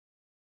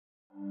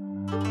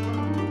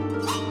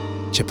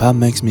Japan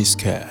Makes Me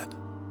Scared,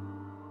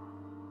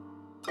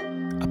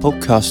 a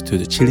podcast to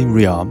the chilling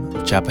realm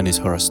of Japanese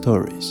horror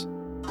stories.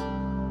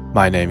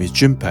 My name is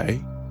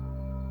Junpei,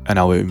 and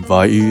I will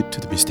invite you to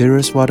the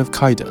mysterious world of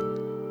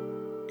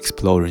Kaidan,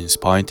 exploring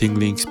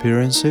spine-tingling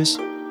experiences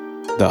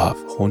that have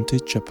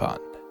haunted Japan.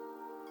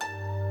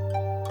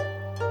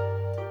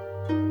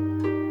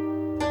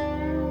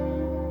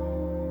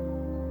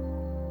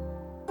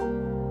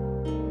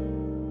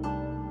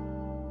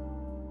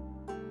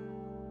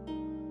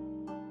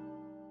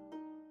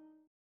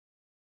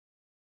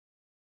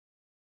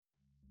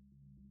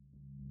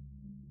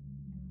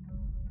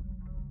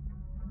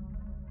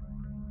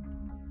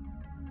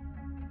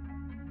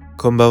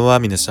 Konbanwa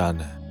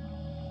minasan.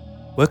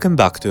 Welcome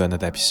back to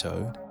another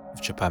episode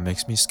of Japan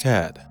Makes Me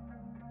Scared.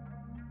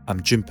 I'm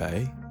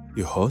Junpei,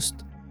 your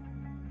host,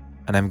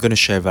 and I'm gonna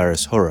share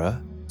various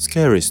horror,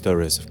 scary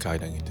stories of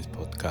Kaidan in this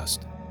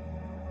podcast.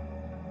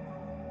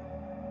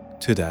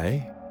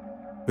 Today,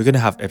 we're gonna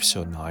have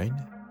episode 9,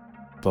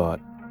 but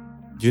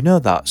you know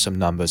that some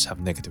numbers have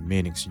negative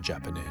meanings in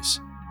Japanese.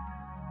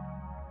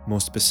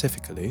 More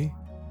specifically,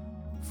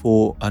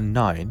 4 and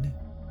 9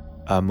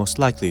 are most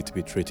likely to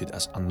be treated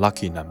as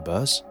unlucky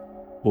numbers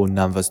or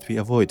numbers to be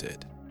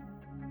avoided.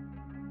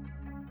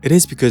 It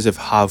is because of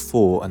how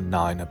 4 and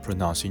 9 are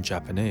pronounced in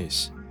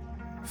Japanese.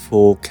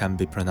 4 can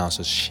be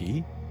pronounced as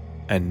shi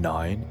and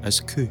 9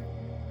 as ku.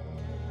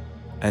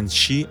 And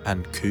shi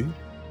and ku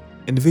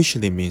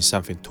individually means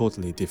something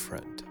totally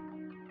different.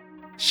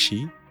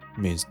 Shi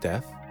means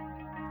death,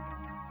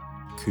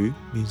 ku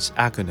means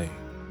agony.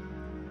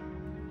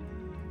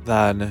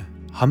 Then,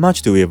 how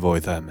much do we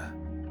avoid them?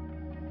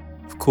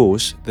 Of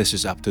course, this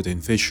is up to the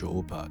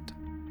individual, but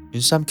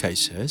in some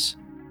cases,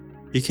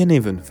 it can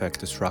even affect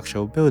the structure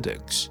of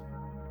buildings.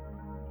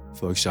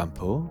 For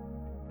example,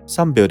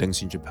 some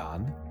buildings in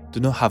Japan do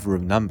not have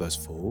room numbers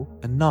 4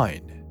 and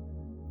 9.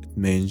 It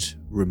means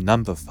room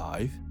number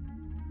 5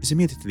 is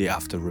immediately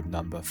after room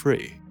number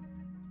 3.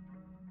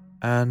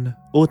 And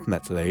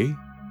ultimately,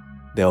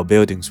 there are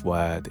buildings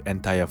where the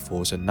entire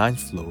 4th and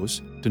 9th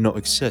floors do not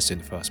exist in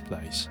the first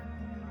place.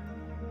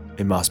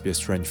 It must be a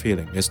strange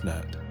feeling, isn't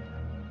it?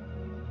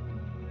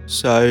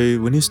 So,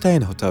 when you stay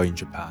in a hotel in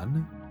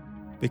Japan,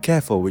 be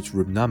careful which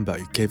room number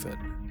you're given.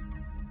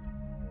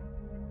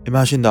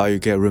 Imagine that you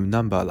get room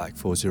number like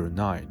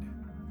 409.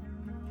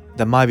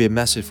 There might be a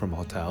message from a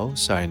hotel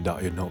saying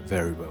that you're not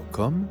very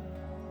welcome.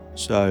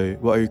 So,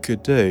 what you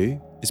could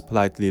do is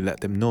politely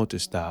let them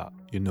notice that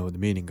you know the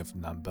meaning of the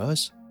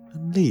numbers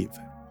and leave.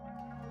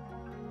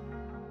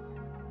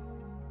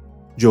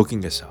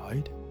 Joking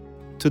aside,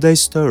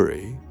 today's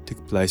story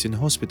took place in a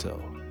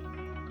hospital.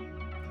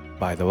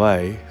 By the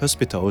way,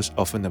 hospitals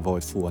often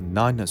avoid 4 and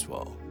 9 as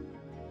well.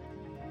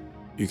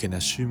 You can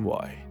assume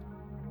why.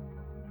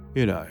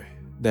 You know,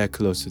 they're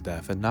close to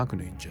death and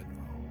agony in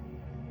general.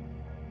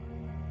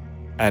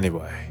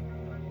 Anyway,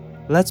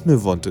 let's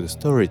move on to the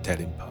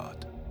storytelling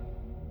part.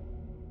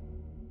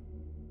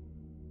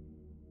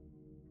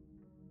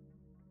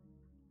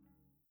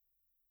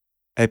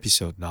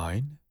 Episode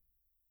 9: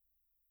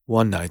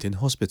 One Night in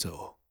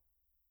Hospital.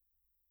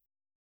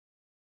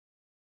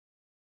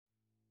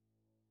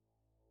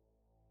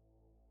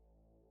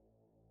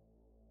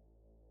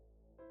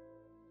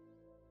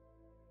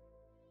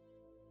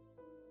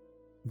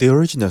 The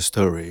original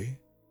story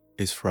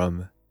is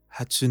from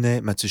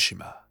Hatsune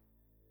Matsushima,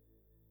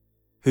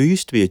 who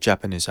used to be a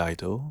Japanese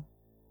idol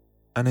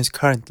and is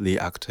currently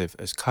active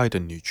as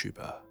Kaidan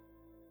YouTuber.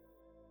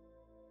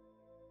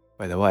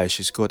 By the way,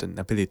 she's got an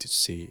ability to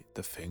see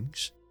the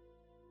things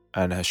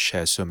and has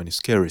shared so many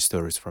scary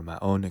stories from her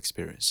own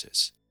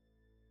experiences.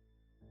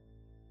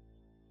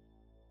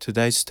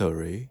 Today's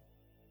story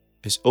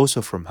is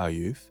also from her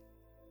youth,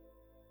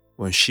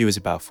 when she was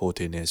about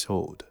 14 years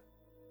old.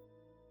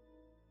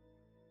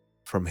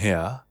 From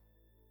here,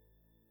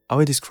 I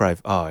will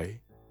describe I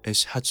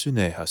as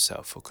Hatsune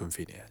herself for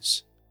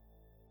convenience.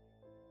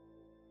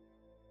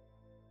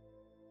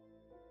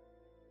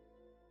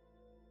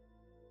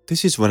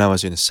 This is when I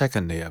was in the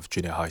second year of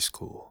junior high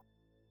school.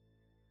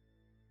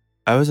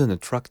 I was on a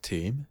track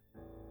team,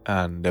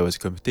 and there was a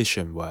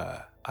competition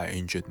where I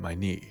injured my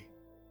knee.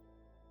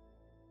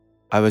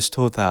 I was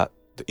told that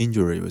the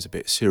injury was a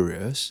bit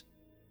serious,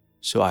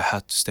 so I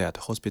had to stay at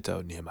the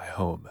hospital near my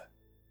home.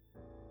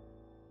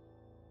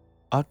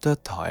 At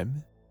that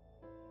time,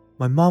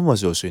 my mom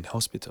was also in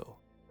hospital.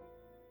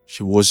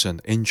 She wasn't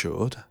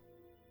injured,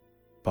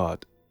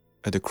 but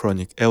had a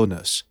chronic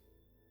illness.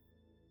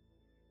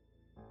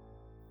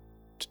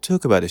 To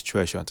talk about the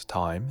situation at the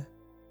time,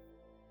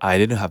 I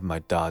didn't have my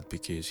dad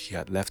because he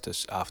had left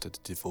us after the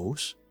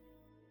divorce,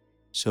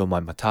 so my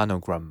maternal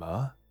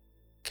grandma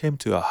came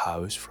to our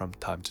house from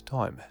time to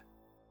time.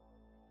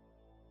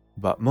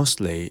 But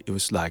mostly it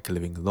was like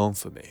living alone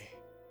for me.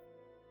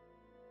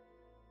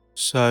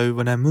 So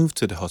when I moved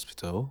to the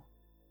hospital,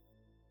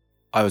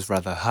 I was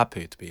rather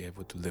happy to be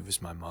able to live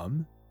with my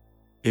mum,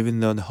 even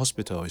though the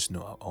hospital is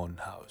not our own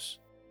house.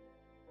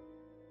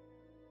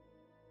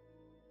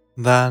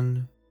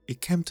 Then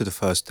it came to the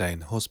first day in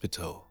the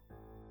hospital.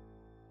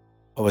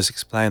 I was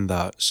explained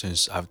that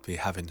since I would be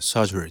having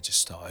surgery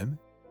this time,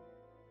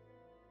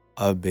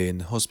 I would be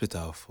in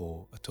hospital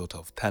for a total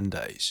of 10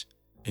 days,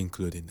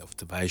 including the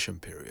observation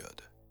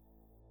period.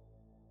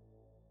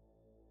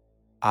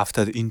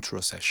 After the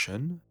intro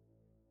session,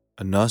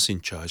 a nurse in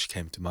charge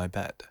came to my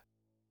bed.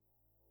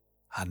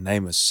 Her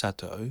name was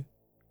Sato,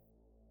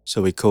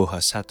 so we call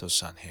her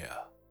Sato-san here.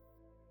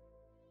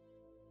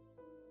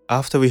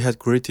 After we had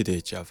greeted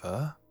each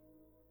other,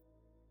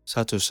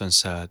 Sato-san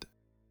said,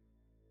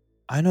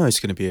 "I know it's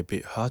going to be a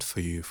bit hard for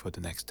you for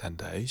the next 10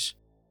 days,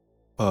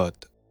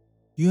 but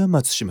you are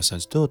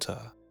Matsushima-san's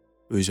daughter,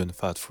 who is on the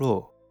third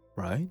floor,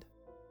 right?"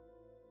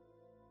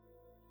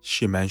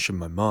 She mentioned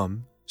my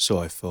mom, so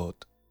I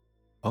thought,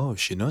 oh,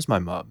 she knows my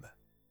mom.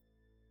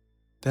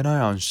 Then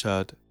I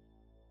answered,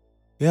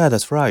 "Yeah,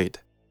 that's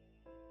right.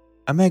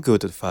 I may go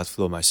to the third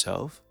floor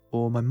myself,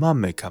 or my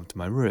mom may come to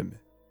my room.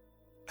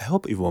 I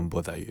hope it won't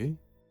bother you."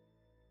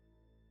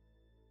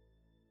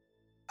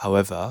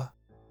 However,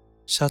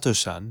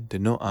 Sato-san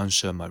did not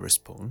answer my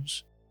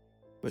response,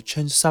 but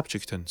changed the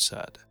subject and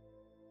said,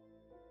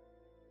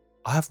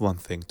 "I have one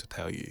thing to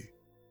tell you.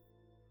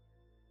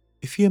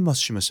 If you're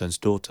Matsushima-san's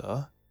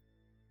daughter,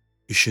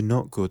 you should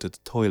not go to the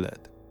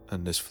toilet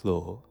on this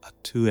floor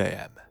at 2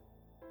 a.m.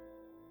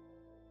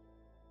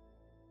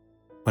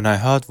 When I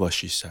heard what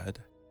she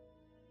said,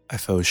 I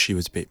felt she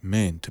was a bit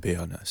mean, to be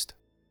honest.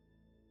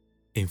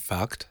 In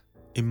fact,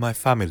 in my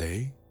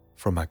family,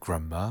 from my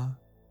grandma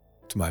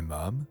to my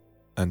mom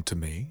and to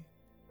me,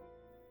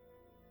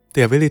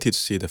 the ability to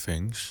see the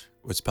things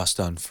was passed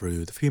down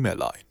through the female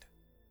line.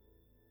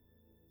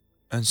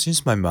 And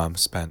since my mom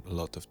spent a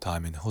lot of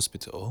time in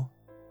hospital,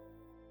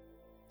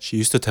 she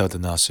used to tell the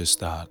nurses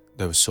that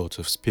there were sort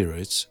of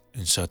spirits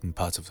in certain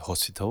parts of the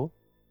hospital,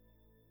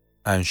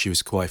 and she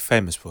was quite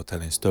famous for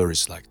telling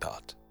stories like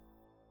that.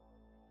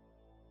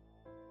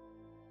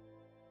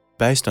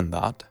 Based on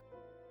that,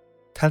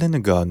 telling a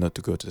girl not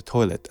to go to the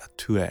toilet at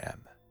 2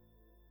 a.m.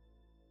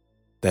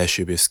 There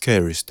should be a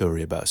scary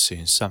story about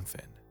seeing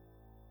something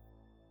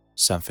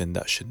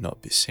that should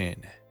not be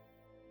seen.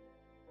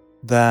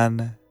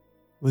 Then,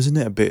 wasn't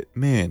it a bit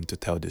mean to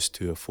tell this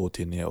to a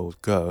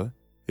 14-year-old girl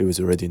who was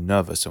already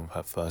nervous on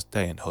her first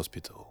day in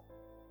hospital?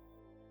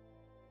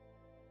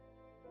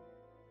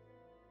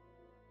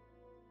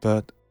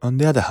 But on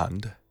the other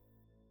hand,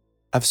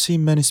 I've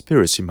seen many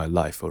spirits in my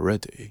life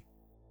already,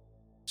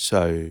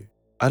 so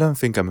I don't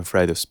think I'm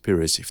afraid of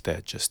spirits if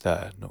they're just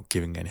there, not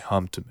giving any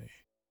harm to me.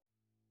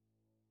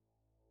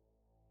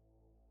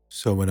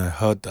 So when I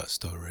heard that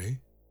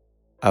story,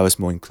 I was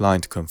more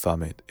inclined to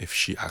confirm it if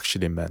she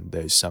actually meant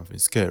there is something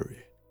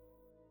scary.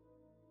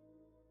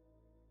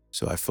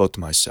 So I thought to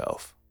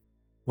myself,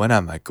 when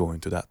am I going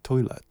to that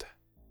toilet?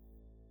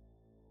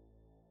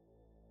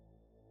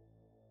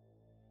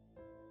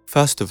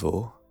 First of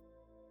all,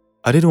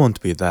 I didn't want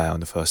to be there on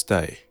the first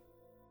day.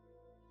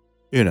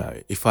 You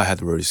know, if I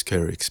had a really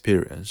scary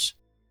experience,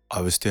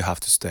 I would still have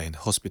to stay in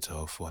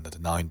hospital for another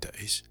 9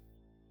 days.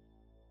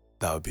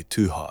 That would be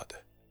too hard.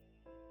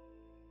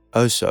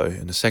 Also,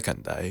 on the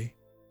second day,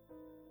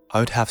 I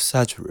would have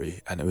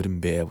surgery and I wouldn't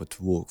be able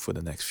to walk for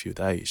the next few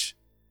days.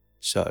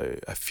 So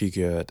I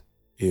figured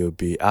it would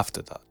be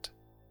after that.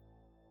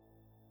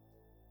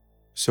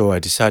 So I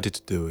decided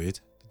to do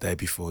it the day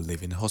before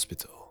leaving the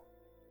hospital.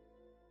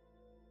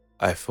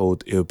 I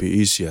thought it would be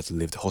easier to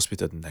leave the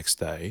hospital the next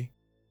day,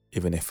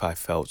 even if I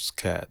felt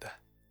scared.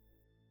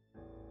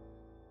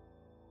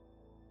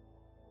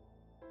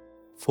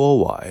 For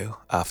a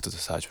while after the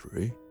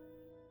surgery,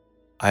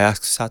 I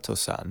asked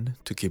Sato-san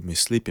to give me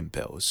sleeping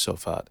pills so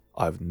that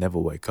I would never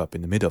wake up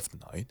in the middle of the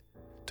night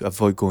to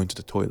avoid going to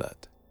the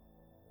toilet.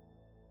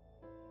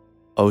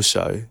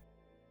 Also,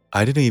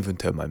 I didn't even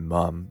tell my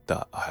mom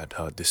that I had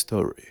heard this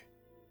story.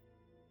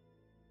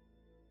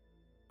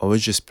 I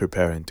was just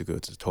preparing to go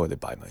to the toilet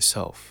by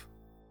myself.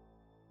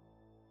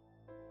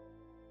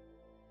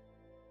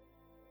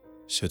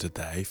 So the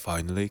day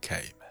finally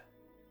came.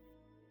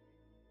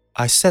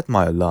 I set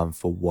my alarm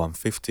for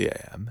 1:50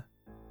 a.m.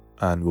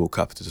 and woke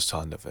up to the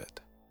sound of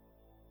it.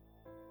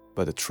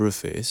 But the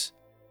truth is,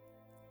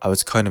 I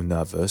was kind of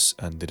nervous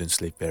and didn't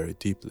sleep very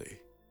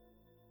deeply.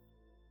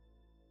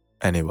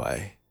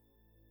 Anyway,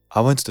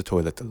 I went to the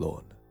toilet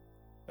alone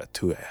at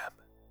 2 a.m.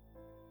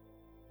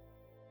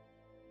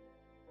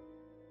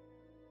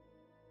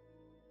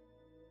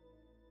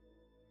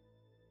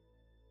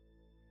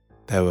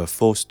 There were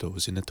 4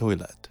 stalls in the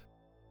toilet.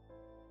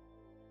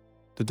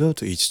 The door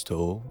to each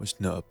stall was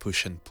not a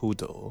push and pull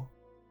door,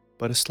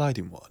 but a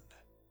sliding one.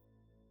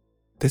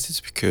 This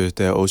is because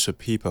there are also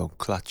people on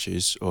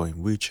clutches or in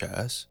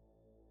wheelchairs,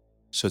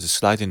 so the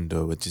sliding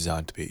door was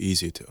designed to be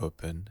easy to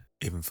open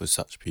even for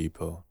such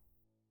people.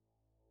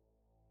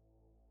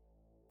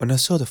 When I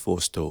saw the 4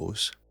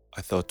 stalls,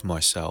 I thought to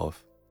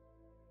myself,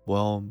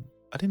 well,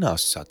 I didn't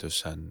ask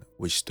Sato-san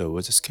which stall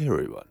was a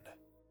scary one.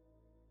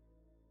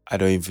 I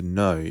don't even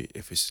know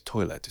if it's a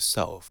toilet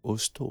itself or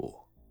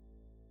stall.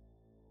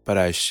 But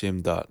I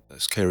assumed that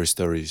scary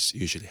stories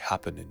usually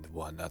happen in the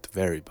one at the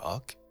very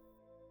back,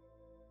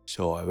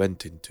 so I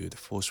went into the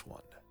 4th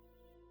one.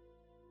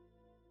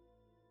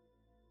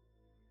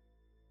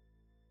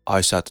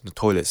 I sat on the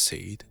toilet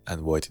seat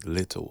and waited a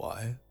little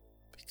while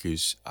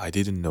because I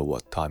didn't know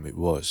what time it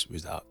was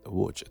without a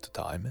watch at the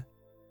time.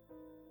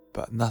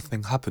 But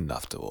nothing happened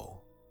after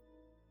all.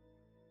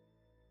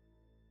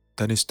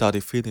 Then it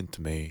started feeling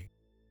to me.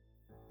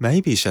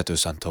 Maybe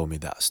Sato-san told me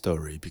that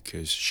story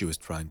because she was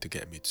trying to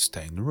get me to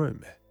stay in the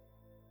room.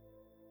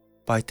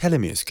 By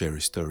telling me a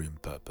scary story on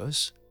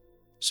purpose,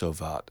 so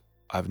that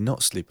I would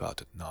not sleep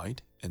out at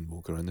night and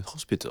walk around the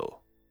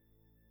hospital.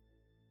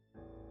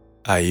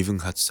 I even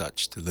had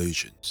such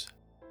delusions.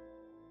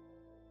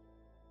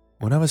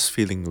 When I was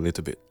feeling a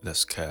little bit less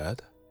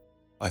scared,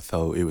 I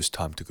thought it was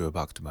time to go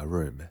back to my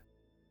room.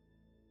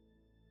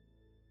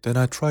 Then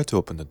I tried to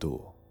open the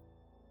door,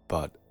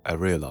 but I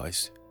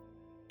realized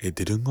it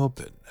didn't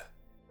open.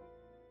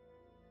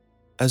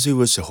 As it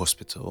was a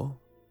hospital,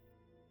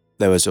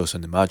 there was also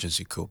an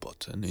emergency call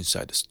button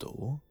inside the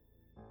store,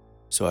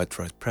 so I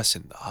tried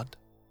pressing that,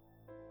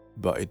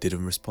 but it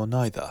didn't respond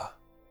either.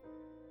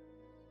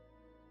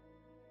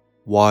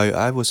 While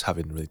I was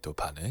having a little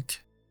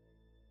panic,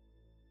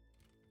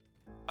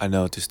 I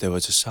noticed there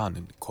was a sound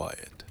in the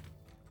quiet.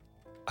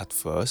 At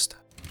first,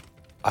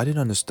 I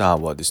didn't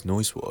understand what this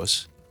noise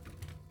was,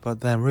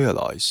 but then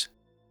realized,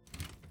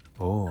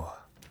 oh,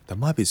 that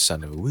might be the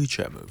sound of a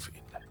wheelchair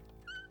moving.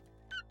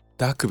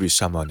 That could be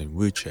someone in a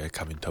wheelchair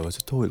coming towards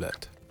the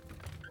toilet.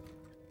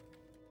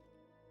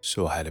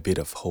 So I had a bit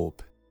of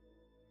hope.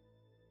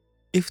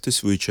 If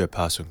this wheelchair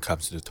person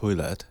comes to the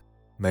toilet,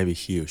 maybe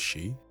he or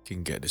she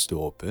can get this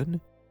door open,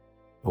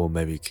 or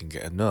maybe can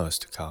get a nurse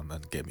to come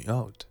and get me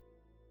out.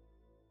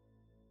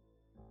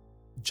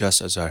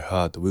 Just as I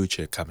heard the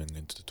wheelchair coming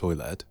into the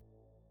toilet,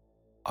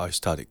 I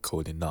started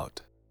calling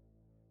out.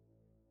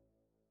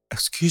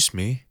 Excuse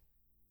me,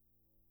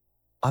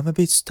 I'm a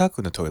bit stuck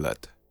on the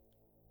toilet.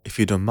 If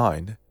you don't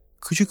mind,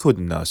 could you call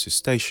the nurse's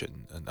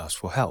station and ask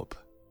for help?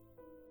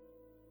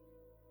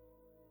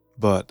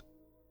 But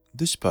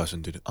this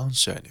person didn't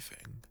answer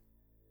anything.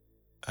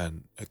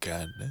 And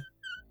again,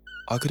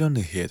 I could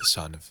only hear the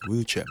sound of the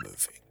wheelchair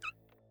moving.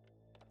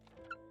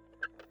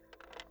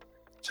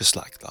 Just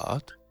like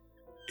that,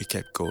 it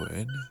kept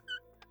going.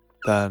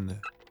 Then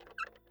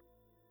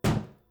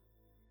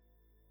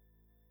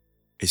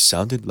it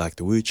sounded like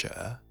the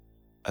wheelchair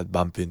had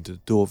bumped into the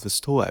door of the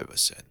store I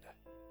was in.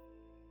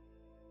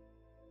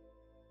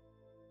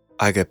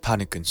 I got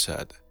panicked and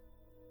said,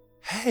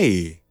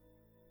 Hey,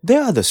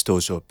 there are the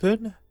stores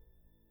open.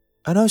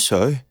 And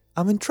also,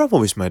 I'm in trouble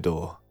with my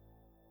door.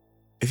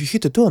 If you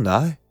hit the door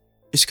now,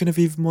 it's gonna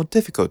be even more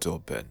difficult to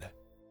open.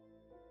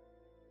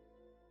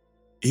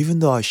 Even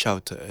though I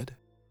shouted,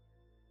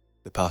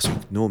 the person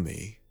ignored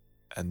me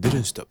and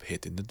didn't stop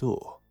hitting the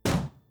door.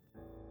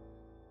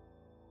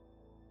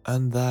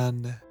 And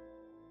then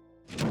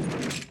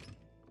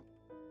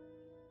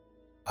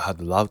I had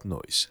a loud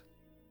noise.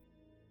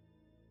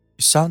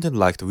 It sounded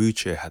like the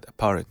wheelchair had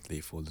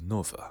apparently fallen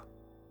over.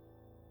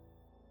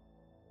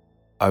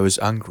 I was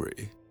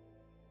angry,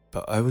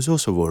 but I was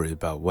also worried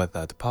about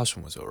whether the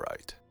person was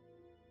alright.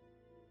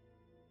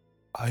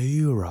 Are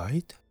you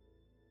alright?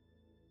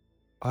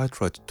 I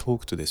tried to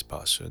talk to this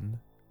person,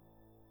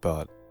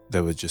 but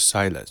there was just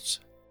silence.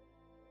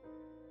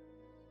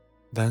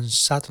 Then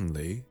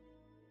suddenly,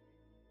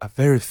 a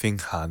very thin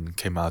hand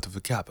came out of the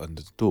gap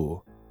under the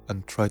door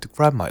and tried to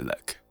grab my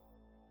leg.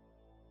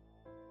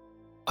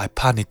 I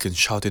panicked and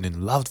shouted in a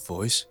loud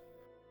voice,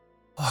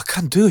 Oh, I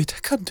can't do it, I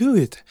can't do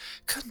it,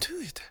 I can't do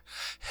it.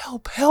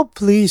 Help, help,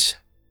 please.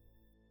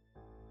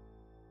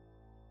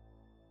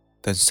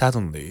 Then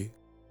suddenly,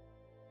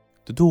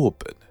 the door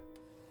opened.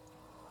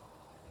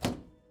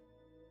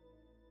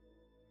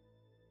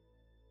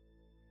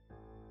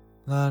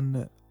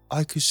 Then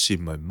I could see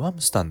my mum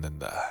standing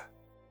there.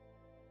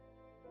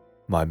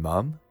 My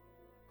mum,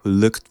 who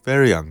looked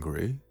very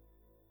angry,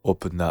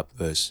 opened up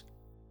this,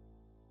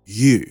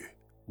 You,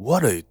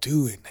 what are you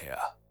doing here?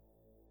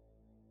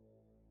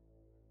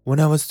 When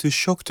I was too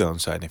shocked to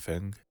answer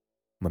anything,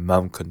 my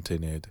mum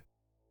continued,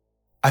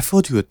 I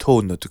thought you were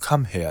told not to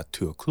come here at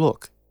 2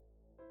 o'clock.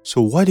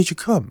 So why did you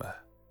come?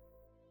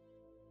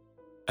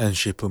 And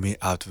she put me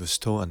out of the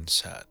store and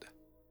said,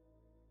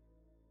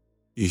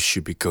 You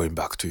should be going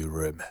back to your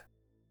room.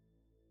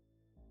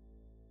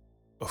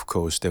 Of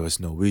course, there was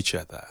no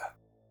wheelchair there.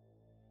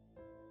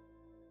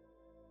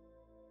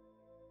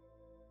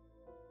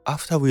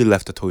 After we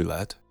left the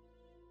toilet,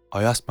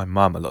 I asked my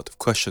mum a lot of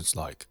questions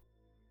like,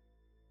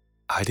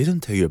 I didn't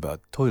tell you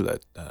about the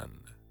toilet,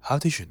 and how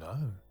did you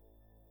know?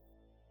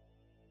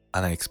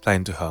 And I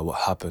explained to her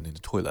what happened in the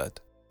toilet,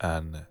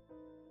 and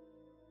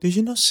did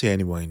you not see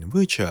anyone in a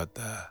wheelchair out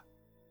there?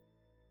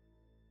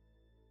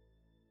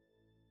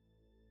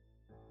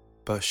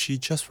 But she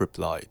just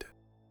replied,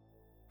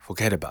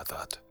 Forget about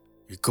that,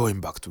 you're going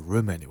back to the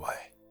room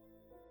anyway.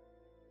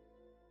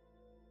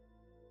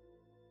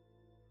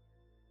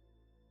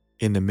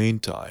 In the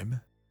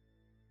meantime,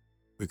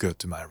 we got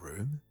to my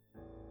room,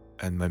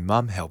 and my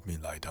mum helped me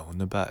lie down on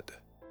the bed.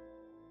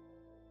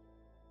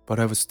 But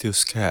I was still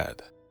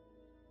scared.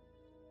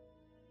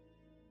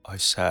 I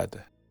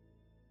said,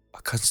 I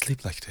can't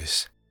sleep like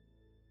this.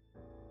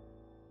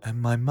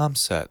 And my mum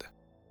said,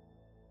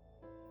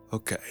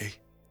 "Okay,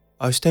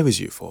 I'll stay with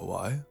you for a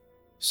while,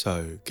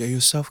 so get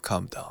yourself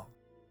calmed down."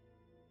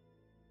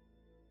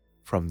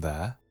 From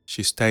there,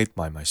 she stayed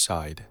by my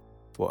side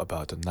for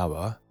about an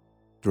hour,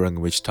 during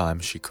which time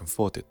she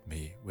comforted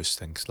me with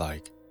things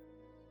like,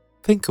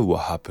 "Think of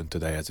what happened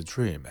today as a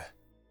dream."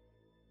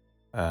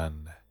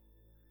 And,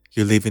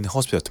 "You leave in the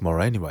hospital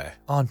tomorrow anyway,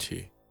 aren't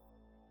you?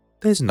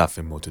 There's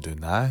nothing more to do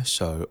now,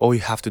 so all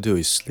you have to do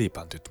is sleep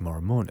until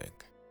tomorrow morning."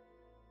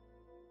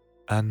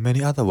 And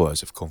many other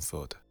words of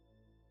comfort.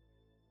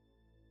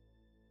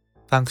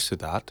 Thanks to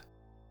that,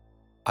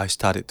 I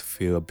started to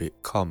feel a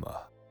bit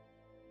calmer.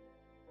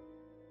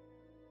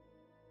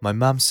 My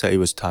mum said it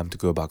was time to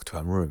go back to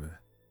her room.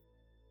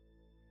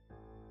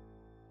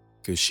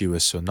 Because she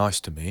was so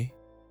nice to me,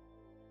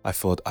 I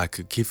thought I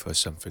could give her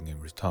something in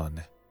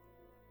return.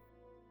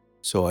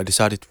 So I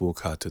decided to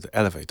walk her to the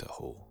elevator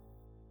hall.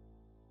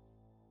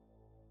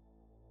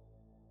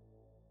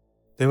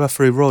 There were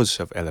 3 rows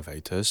of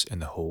elevators in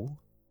the hall,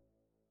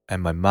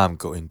 and my mum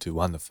got into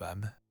one of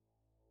them.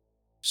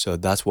 So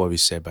that's why we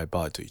said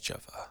bye-bye to each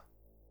other.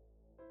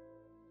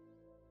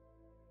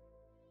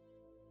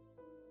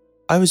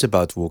 I was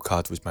about to walk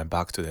out with my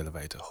back to the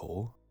elevator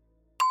hall.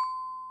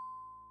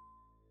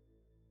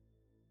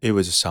 It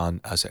was a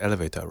sound as the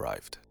elevator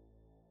arrived.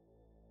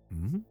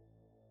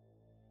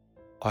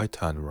 I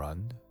turned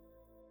around,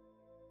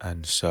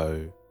 and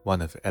so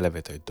one of the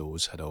elevator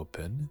doors had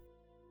opened,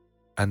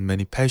 and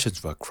many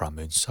patients were crammed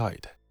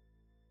inside.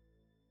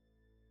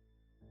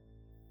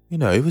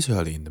 It was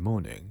early in the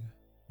morning,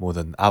 more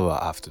than an hour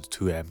after the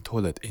 2 a.m.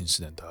 toilet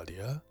incident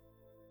earlier.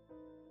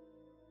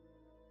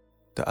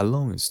 That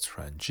alone is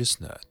strange,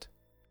 isn't it?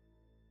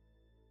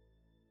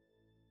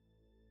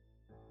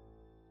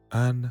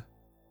 And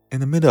in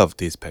the middle of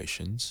these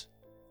patients,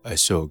 I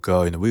saw a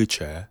girl in a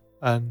wheelchair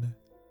and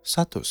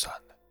Sato-san.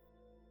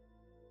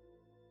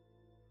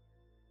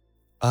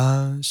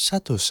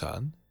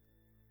 Sato-san?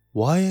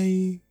 Why are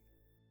you...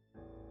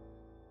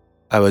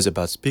 I was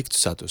about to speak to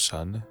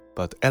Sato-san,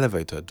 but the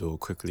elevator door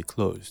quickly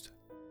closed.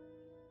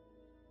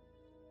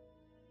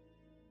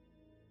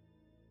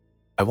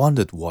 I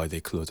wondered why they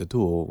closed the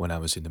door when I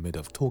was in the middle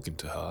of talking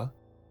to her.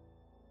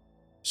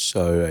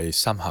 So I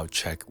somehow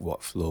checked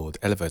what floor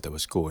the elevator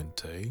was going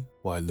to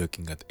while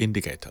looking at the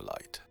indicator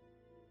light.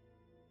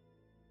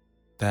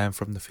 Then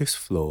from the 5th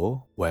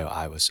floor, where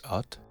I was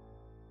at,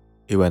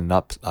 it went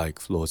up like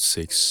floors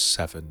 6,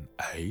 7,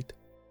 8,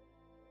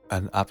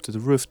 and up to the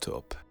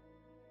rooftop.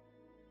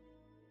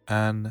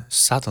 And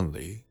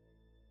suddenly,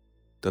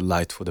 the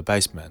light for the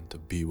basement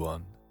of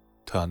B1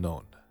 turned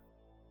on.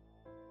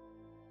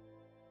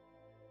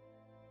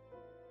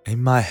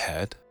 In my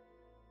head,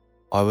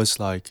 I was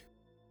like,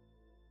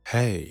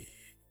 "Hey,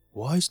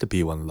 why is the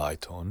B1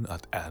 light on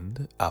at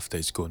end after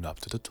it's gone up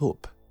to the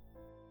top?"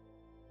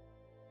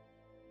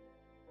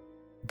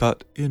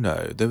 But,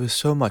 there was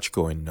so much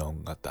going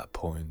on at that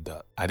point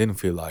that I didn't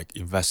feel like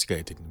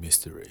investigating the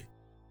mystery.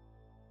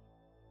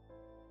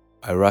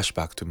 I rushed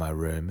back to my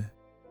room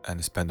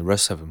and spent the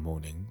rest of the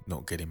morning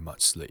not getting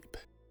much sleep.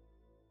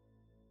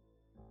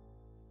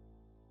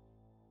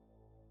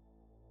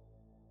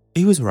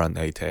 It was around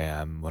 8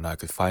 a.m. when I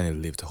could finally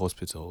leave the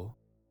hospital,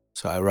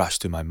 so I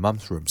rushed to my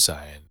mum's room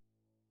saying,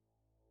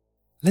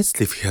 "Let's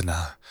leave here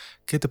now,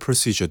 get the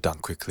procedure done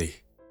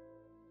quickly."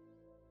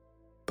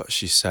 But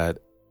she said,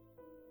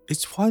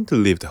 "It's fine to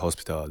leave the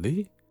hospital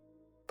early,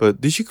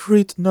 but did you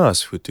greet the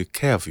nurse who took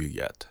care of you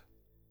yet?"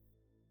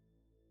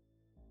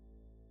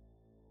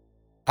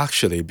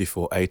 Actually,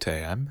 before 8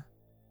 a.m.,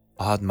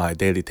 I had my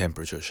daily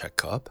temperature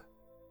checkup,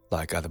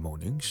 like other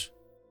mornings.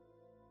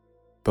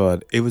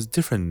 But it was a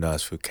different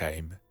nurse who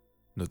came,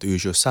 not the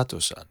usual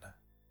Sato-san.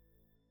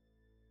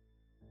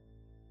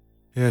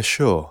 Yeah,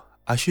 sure,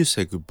 I should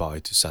say goodbye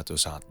to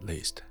Sato-san at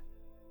least.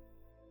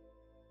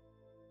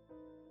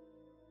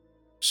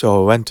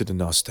 So I went to the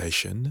nurse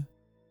station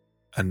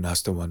and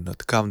asked the one at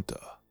the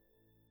counter.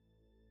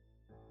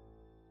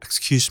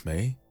 "Excuse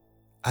me,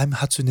 I'm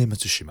Hatsune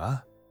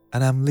Matsushima,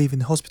 and I'm leaving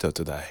the hospital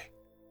today.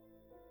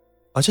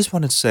 I just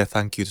wanted to say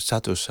thank you to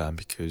Sato-san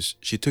because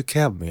she took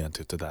care of me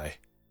until today."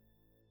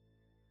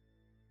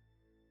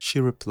 She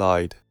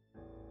replied,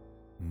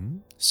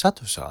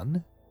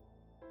 "Sato-san?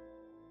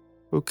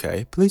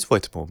 Okay, please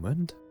wait a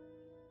moment."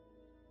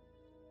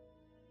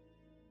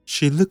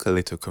 She looked a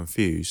little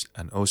confused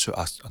and also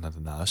asked another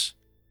nurse,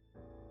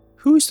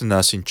 "Who is the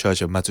nurse in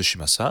charge of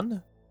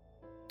Matsushima-san?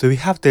 Do we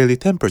have daily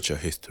temperature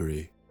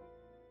history?"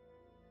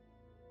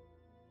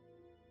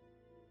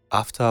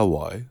 After a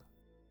while,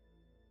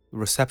 the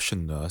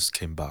reception nurse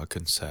came back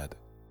and said,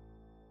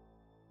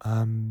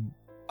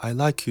 I'd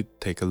like you to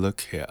take a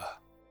look here."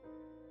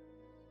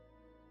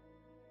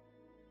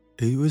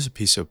 It was a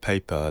piece of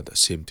paper that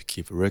seemed to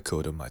keep a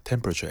record of my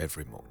temperature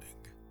every morning.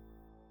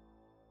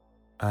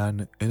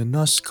 And in the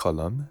nurse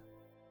column,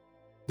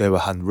 there were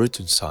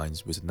handwritten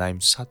signs with the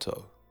name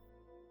Sato.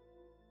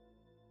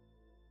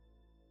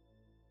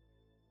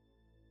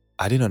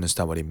 I didn't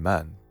understand what it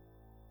meant,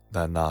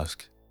 then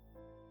asked,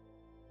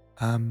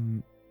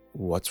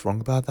 What's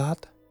wrong about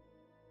that?"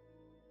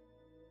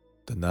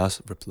 The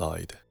nurse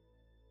replied,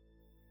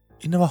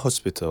 "In our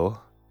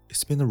hospital,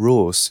 it's been a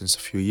rule since a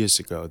few years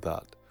ago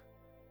that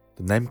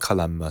the name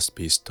column must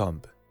be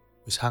stamped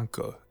with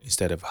hanko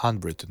instead of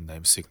handwritten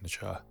name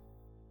signature.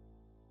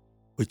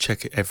 We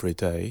check it every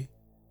day,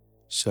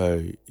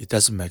 so it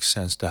doesn't make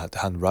sense that the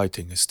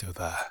handwriting is still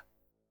there.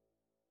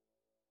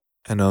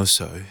 And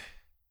also,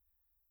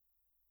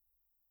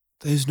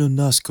 there is no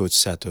nurse called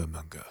Sato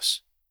among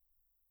us."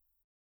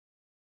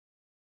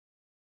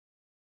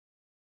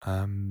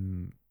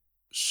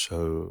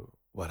 So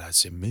what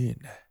does it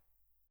mean?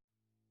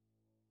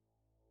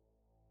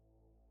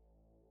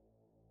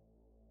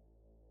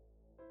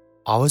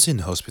 I was in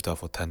hospital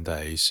for 10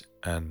 days,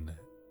 and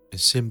it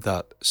seemed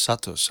that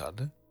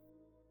Sato-san,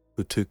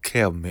 who took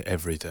care of me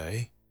every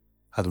day,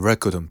 had a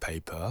record on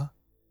paper,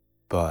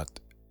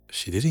 but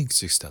she didn't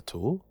exist at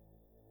all.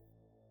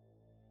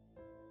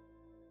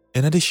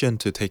 In addition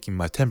to taking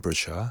my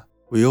temperature,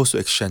 we also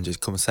exchanged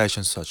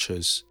conversations such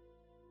as,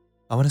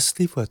 "I want to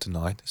sleep well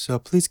tonight, so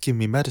please give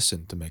me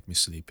medicine to make me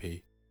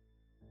sleepy."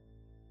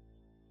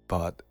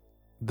 But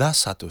that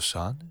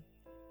Sato-san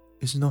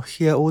is not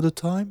here all the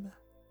time?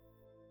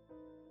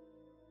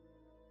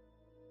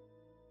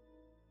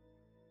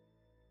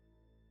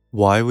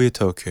 While we were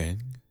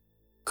talking,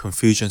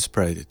 confusion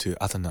spread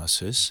to other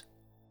nurses,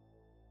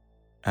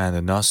 and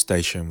the nurse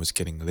station was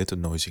getting a little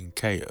noisy and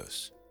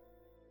chaos.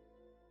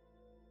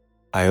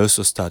 I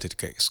also started to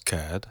get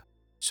scared,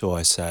 so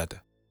I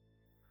said,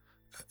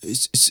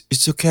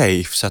 It's okay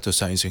if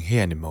Sato-san isn't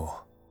here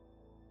anymore."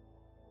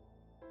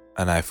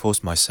 And I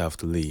forced myself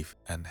to leave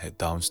and head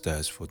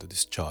downstairs for the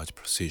discharge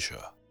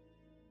procedure.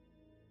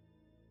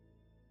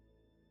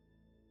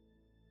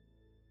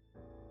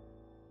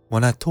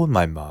 When I told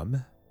my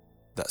mum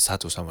that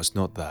Sato-san was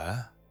not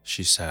there,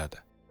 she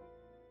said,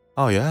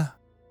 "Oh yeah?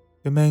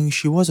 You mean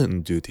she wasn't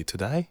on duty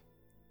today?"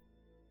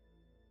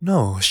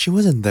 "No, she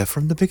wasn't there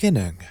from the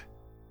beginning."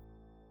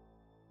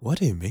 "What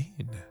do you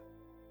mean?"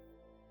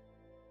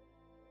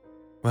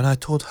 When I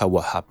told her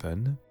what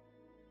happened,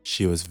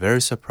 she was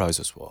very surprised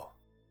as well.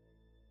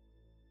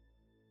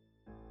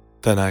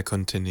 Then I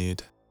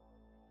continued,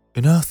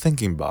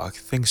 "Thinking back,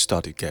 things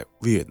started to get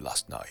weird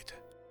last night.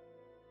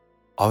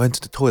 I went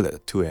to the toilet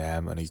at 2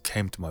 a.m. and he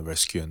came to my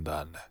rescue and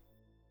then..."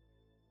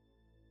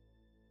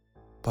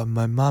 But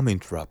my mum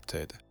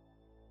interrupted.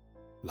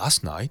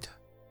 "Last night?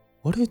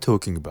 What are you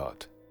talking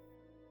about?"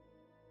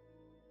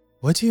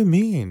 "What do you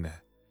mean?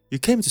 You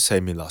came to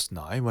save me last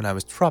night when I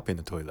was trapped in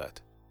the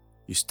toilet.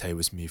 You stayed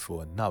with me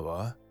for an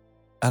hour,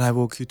 and I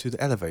walked you to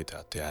the elevator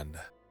at the end."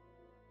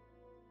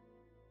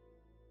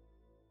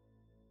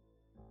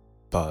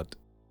 But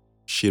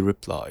she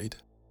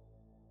replied,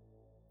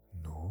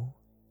 "No,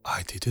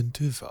 I didn't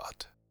do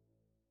that."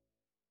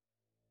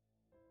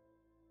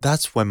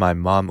 That's when my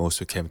mom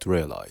also came to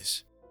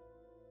realize.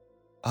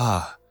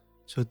 "Ah,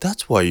 so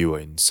that's why you were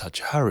in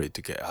such a hurry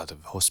to get out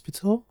of the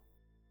hospital?"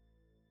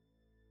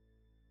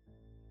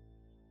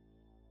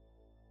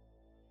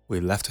 We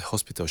left the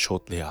hospital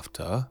shortly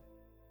after,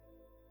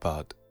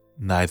 but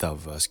neither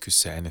of us could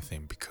say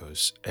anything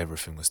because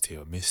everything was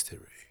still a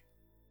mystery.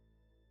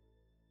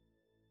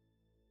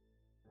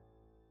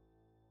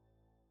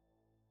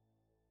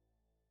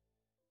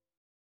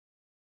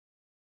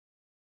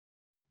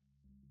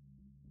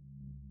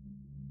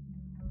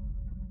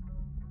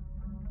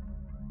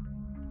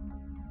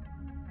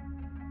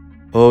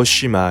 Oh,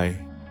 Shimai,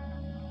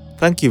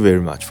 thank you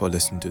very much for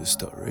listening to the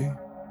story.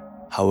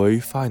 How are you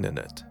finding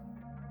it?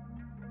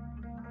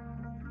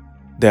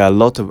 There are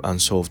a lot of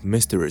unsolved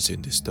mysteries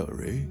in this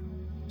story,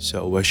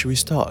 so where should we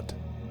start?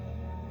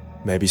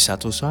 Maybe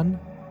Sato-san?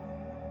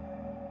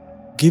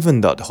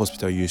 Given that the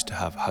hospital used to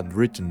have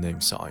handwritten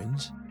name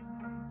signs,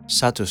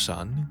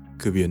 Sato-san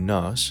could be a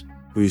nurse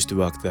who used to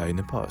work there in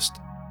the past,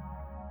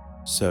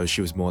 so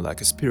she was more like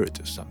a spirit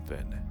or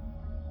something.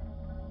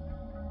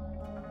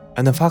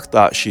 And the fact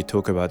that she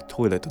talked about the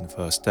toilet on the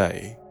first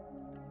day,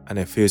 and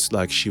it feels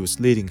like she was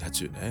leading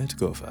Hatsune to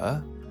go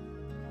there,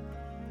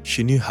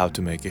 she knew how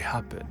to make it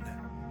happen.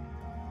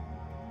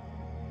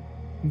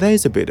 There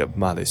is a bit of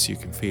malice you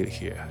can feel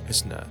here,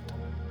 isn't it?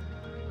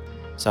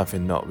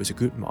 Something not with a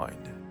good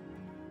mind.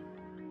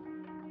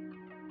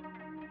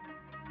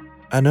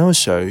 And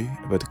also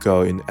about the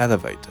girl in the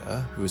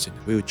elevator who was in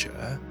a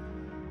wheelchair.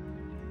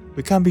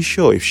 We can't be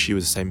sure if she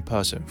was the same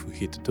person who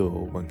hit the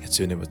door when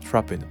Hatsune was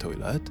trapped in the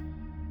toilet.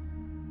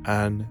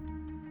 And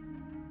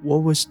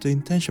what was the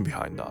intention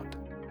behind that?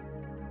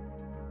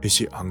 Is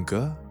it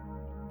anger?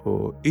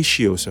 Or is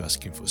she also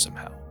asking for some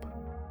help?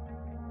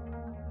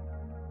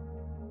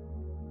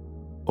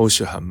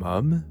 Also her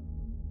mum,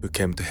 who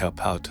came to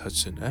help out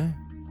Hatsune.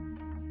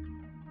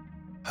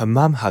 Her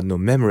mum had no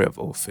memory of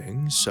all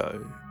things,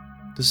 so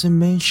does it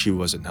mean she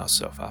wasn't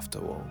herself after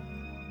all?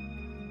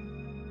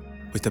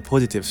 With a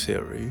positive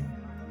theory,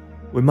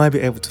 we might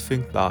be able to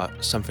think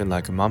that something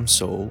like a mum's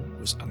soul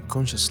was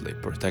unconsciously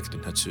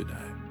protecting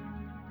Hatsune.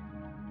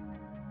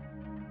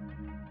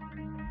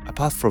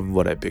 Apart from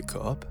what I pick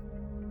up,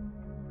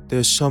 there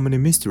are so many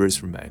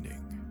mysteries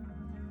remaining.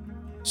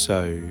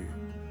 So,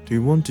 Do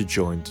you want to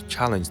join to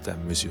challenge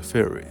them with your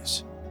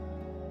theories?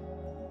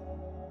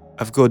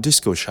 I've got a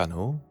Discord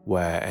channel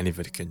where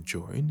anybody can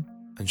join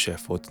and share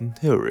thoughts and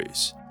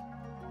theories.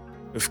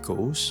 Of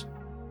course,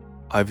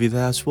 I'll be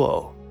there as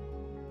well.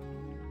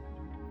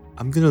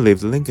 I'm gonna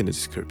leave the link in the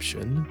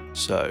description,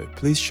 so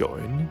please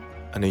join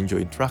and enjoy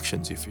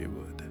interactions if you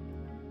would.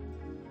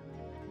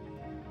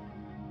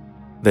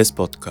 This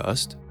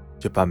podcast,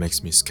 Japan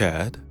Makes Me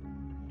Scared,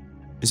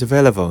 is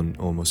available on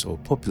almost all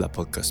popular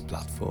podcast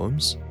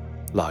platforms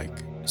like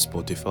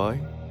Spotify,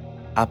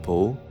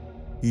 Apple,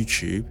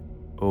 YouTube,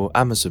 or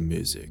Amazon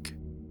Music.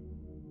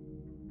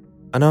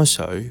 And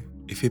also,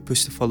 if you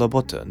push the follow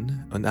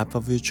button on app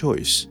of your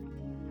choice.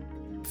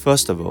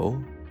 First of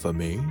all, for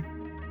me,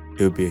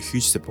 it will be a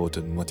huge support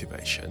and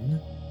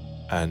motivation,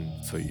 and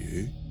for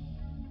you,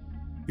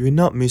 you will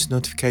not miss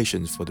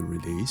notifications for the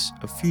release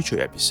of future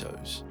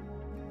episodes.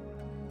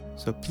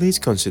 So please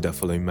consider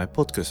following my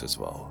podcast as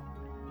well.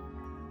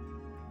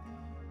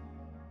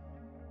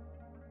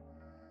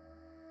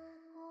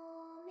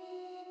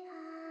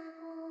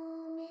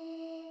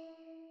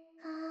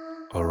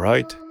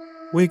 Alright,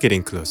 we're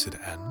getting close to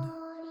the end,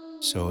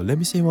 so let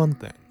me say one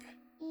thing.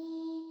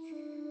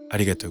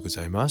 Arigatou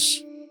gozaimasu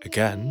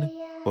again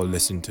for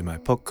listening to my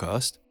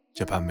podcast,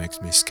 Japan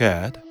Makes Me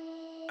Scared,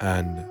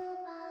 and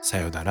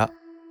sayonara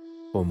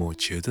for more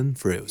children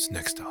thrills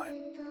next time.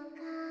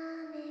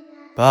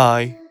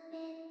 Bye!